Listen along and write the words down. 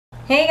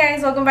Hey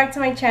guys, welcome back to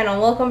my channel.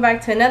 Welcome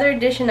back to another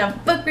edition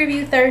of Book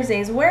Review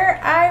Thursdays,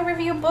 where I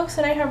review books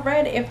that I have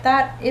read, if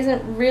that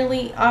isn't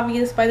really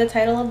obvious by the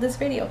title of this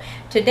video.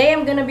 Today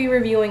I'm going to be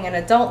reviewing an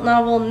adult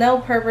novel, no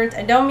perverts.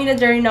 I don't mean a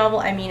dirty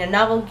novel, I mean a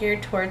novel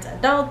geared towards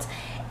adults.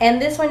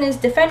 And this one is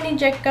Defending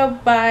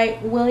Jacob by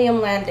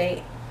William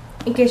Landay.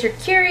 In case you're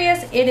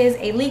curious, it is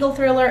a legal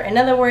thriller. In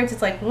other words,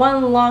 it's like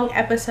one long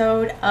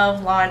episode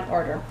of Law and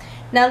Order.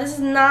 Now, this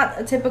is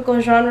not a typical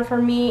genre for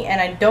me,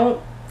 and I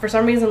don't for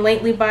some reason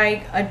lately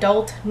buy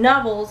adult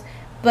novels,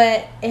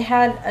 but it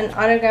had an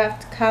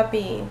autographed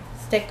copy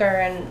sticker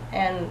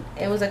and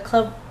it was a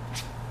club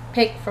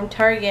pick from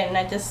Target, and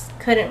I just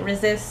couldn't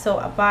resist, so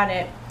I bought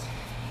it.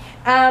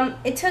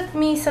 It took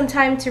me some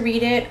time to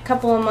read it, a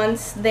couple of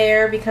months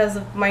there, because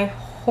of my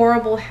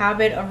horrible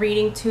habit of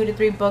reading 2 to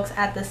 3 books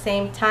at the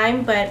same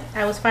time, but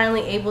I was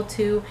finally able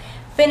to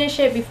finish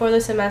it before the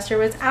semester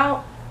was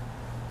out,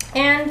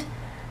 and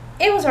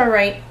it was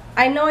alright.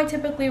 I know I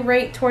typically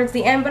rate towards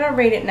the end, but I'll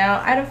rate it now.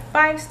 Out of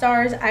 5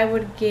 stars, I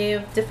would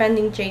give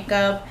Defending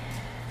Jacob,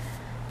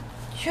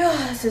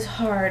 this is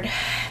hard,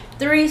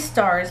 3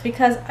 stars,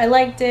 because I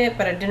liked it,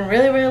 but I didn't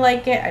really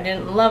like it. I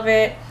didn't love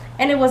it,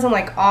 and it wasn't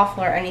like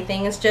awful or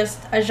anything. It's just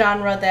a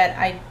genre that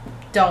I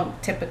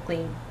don't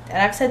typically, and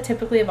I've said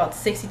typically about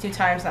 62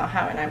 times now,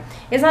 haven't I?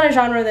 It's not a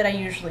genre that I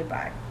usually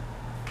buy.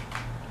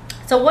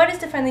 So what is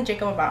Defending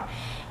Jacob about?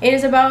 It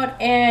is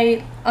about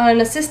an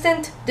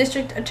assistant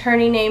district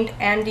attorney named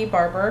Andy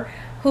Barber,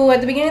 who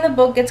at the beginning of the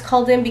book gets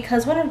called in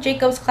because one of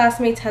Jacob's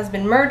classmates has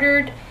been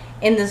murdered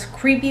in this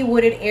creepy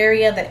wooded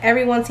area that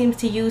everyone seems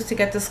to use to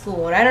get to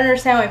school. And I don't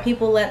understand why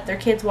people let their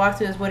kids walk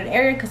through this wooded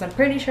area, because I'm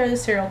pretty sure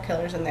there's serial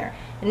killers in there.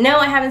 And no,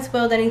 I haven't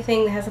spoiled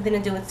anything that has something to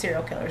do with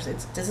serial killers.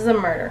 This is a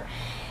murder.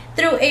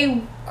 Through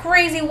a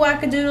crazy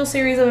wackadoodle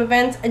series of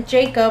events,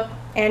 Jacob,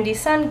 Andy's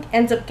son,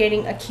 ends up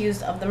getting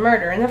accused of the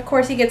murder, and of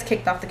course he gets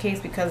kicked off the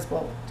case because,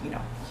 well, you know,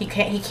 he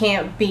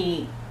can't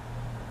be,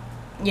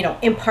 you know,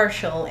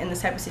 impartial in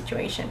this type of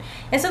situation.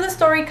 And so the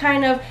story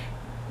kind of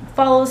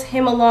follows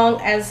him along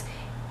as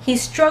he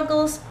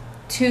struggles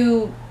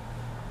to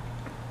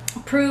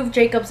prove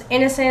Jacob's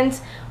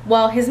innocence,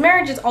 while his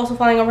marriage is also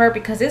falling apart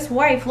because his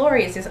wife,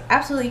 Lori, is just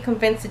absolutely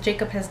convinced that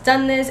Jacob has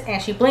done this,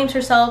 and she blames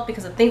herself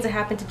because of things that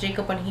happened to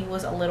Jacob when he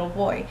was a little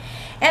boy.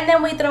 And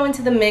then we throw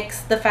into the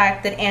mix the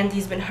fact that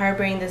Andy's been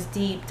harboring this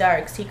deep,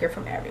 dark secret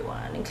from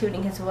everyone,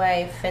 including his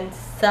wife and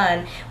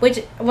son, which,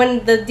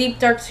 when the deep,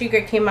 dark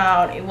secret came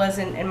out, it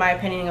wasn't, in my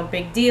opinion, a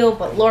big deal,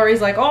 but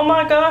Lori's like, oh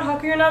my god, how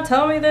can you not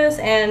tell me this?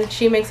 And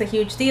she makes a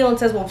huge deal and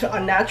says, well,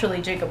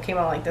 naturally Jacob came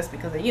out like this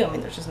because of you. I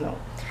mean, there's just no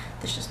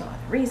other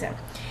reason.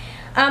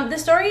 The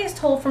story is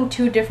told from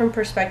 2 different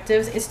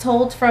perspectives. It's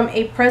told from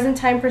a present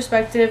time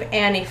perspective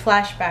and a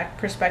flashback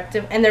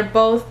perspective, and they're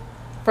both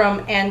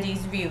from Andy's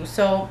view.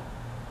 So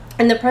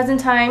in the present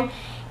time,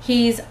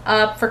 he's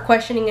up for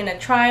questioning in a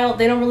trial.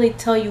 They don't really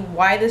tell you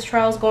why this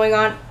trial is going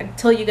on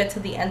until you get to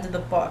the end of the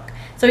book.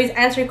 So he's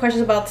answering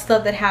questions about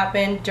stuff that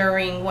happened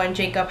during when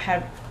Jacob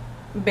had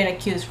been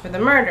accused for the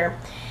murder.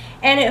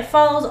 And it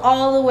follows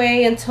all the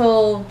way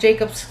until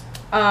Jacob's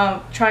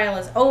trial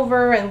is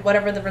over and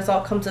whatever the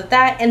result comes of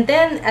that, and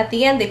then at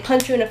the end they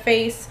punch you in the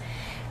face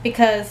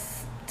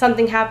because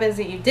something happens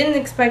that you didn't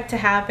expect to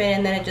happen,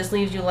 and then it just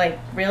leaves you like,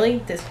 really,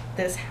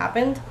 this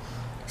happened?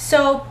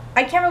 So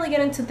I can't really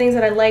get into things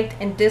that I liked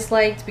and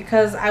disliked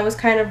because I was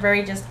kind of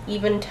very just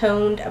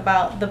even-toned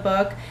about the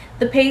book.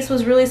 The pace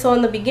was really slow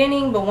in the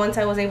beginning, but once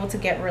I was able to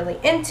get really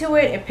into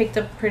it, it picked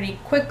up pretty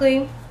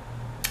quickly.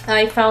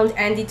 I found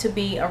Andy to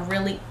be a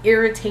really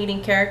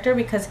irritating character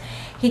because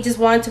he just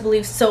wanted to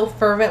believe so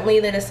fervently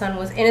that his son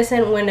was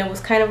innocent when it was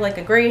kind of like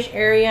a grayish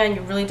area and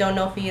you really don't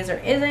know if he is or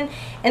isn't.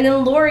 And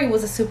then Lori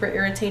was a super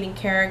irritating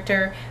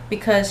character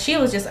because she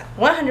was just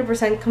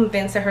 100%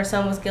 convinced that her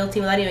son was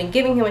guilty without even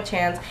giving him a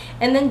chance.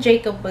 And then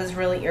Jacob was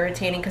really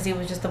irritating because he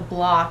was just a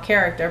blah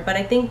character. But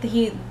I think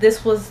that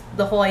this was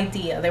the whole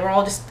idea. They were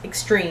all just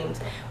extremes.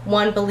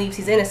 One believes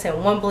he's innocent,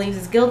 one believes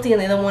he's guilty,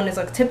 and the other one is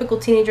a typical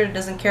teenager that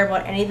doesn't care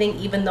about anything,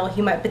 even though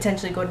he might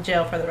potentially go to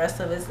jail for the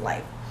rest of his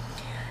life.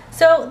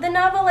 So the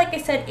novel, like I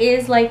said,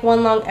 is like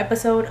one long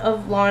episode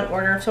of Law and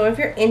Order. So if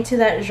you're into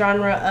that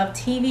genre of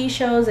TV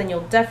shows, then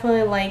you'll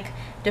definitely like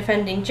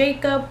Defending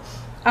Jacob.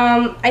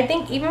 I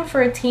think even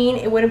for a teen,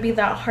 it wouldn't be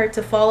that hard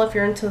to follow if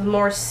you're into the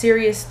more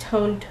serious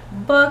toned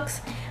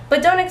books.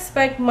 But don't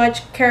expect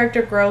much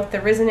character growth.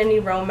 There isn't any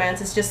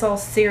romance. It's just all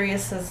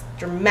seriousness,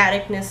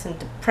 dramaticness, and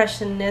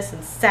depressionness,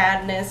 and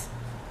sadness.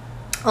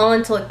 All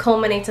until it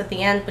culminates at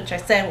the end, which I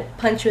said will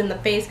punch you in the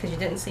face because you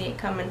didn't see it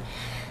coming.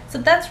 So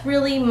that's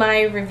really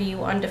my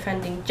review on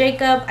Defending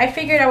Jacob. I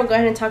figured I would go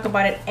ahead and talk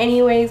about it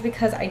anyways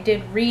because I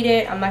did read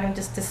it. I'm not going to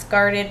just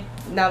discard it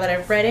now that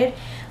I've read it.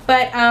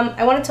 But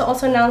I wanted to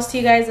also announce to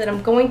you guys that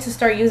I'm going to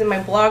start using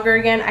my blogger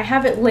again. I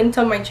have it linked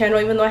on my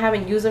channel even though I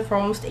haven't used it for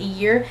almost a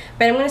year.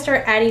 But I'm going to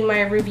start adding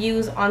my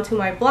reviews onto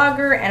my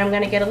blogger, and I'm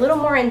going to get a little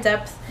more in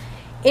depth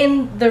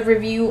in the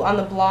review on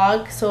the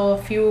blog. So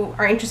if you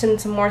are interested in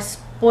some more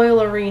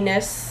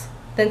spoileriness,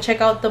 then check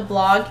out the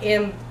blog.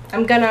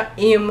 I'm gonna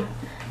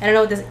And I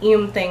know this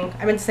thing,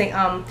 I meant to say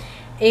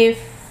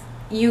if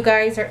you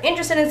guys are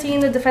interested in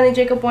seeing the Defending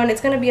Jacob one,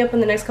 it's going to be up in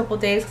the next couple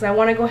days because I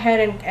want to go ahead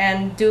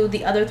and do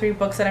the other 3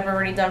 books that I've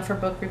already done for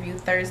Book Review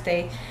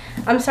Thursday.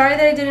 I'm sorry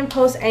that I didn't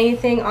post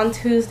anything on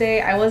Tuesday.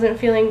 I wasn't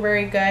feeling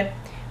very good.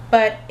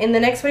 But in the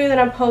next video that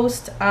I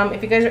post,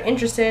 if you guys are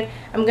interested,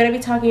 I'm going to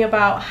be talking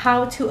about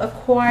how to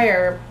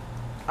acquire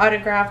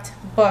autographed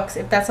books,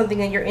 if that's something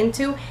that you're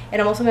into.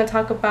 And I'm also going to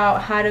talk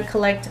about how to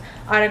collect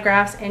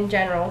autographs in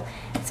general.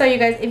 So you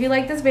guys, if you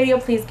like this video,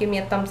 please give me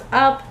a thumbs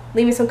up.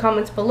 Leave me some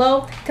comments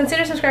below.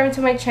 Consider subscribing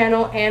to my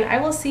channel, and I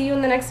will see you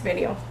in the next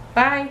video.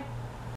 Bye!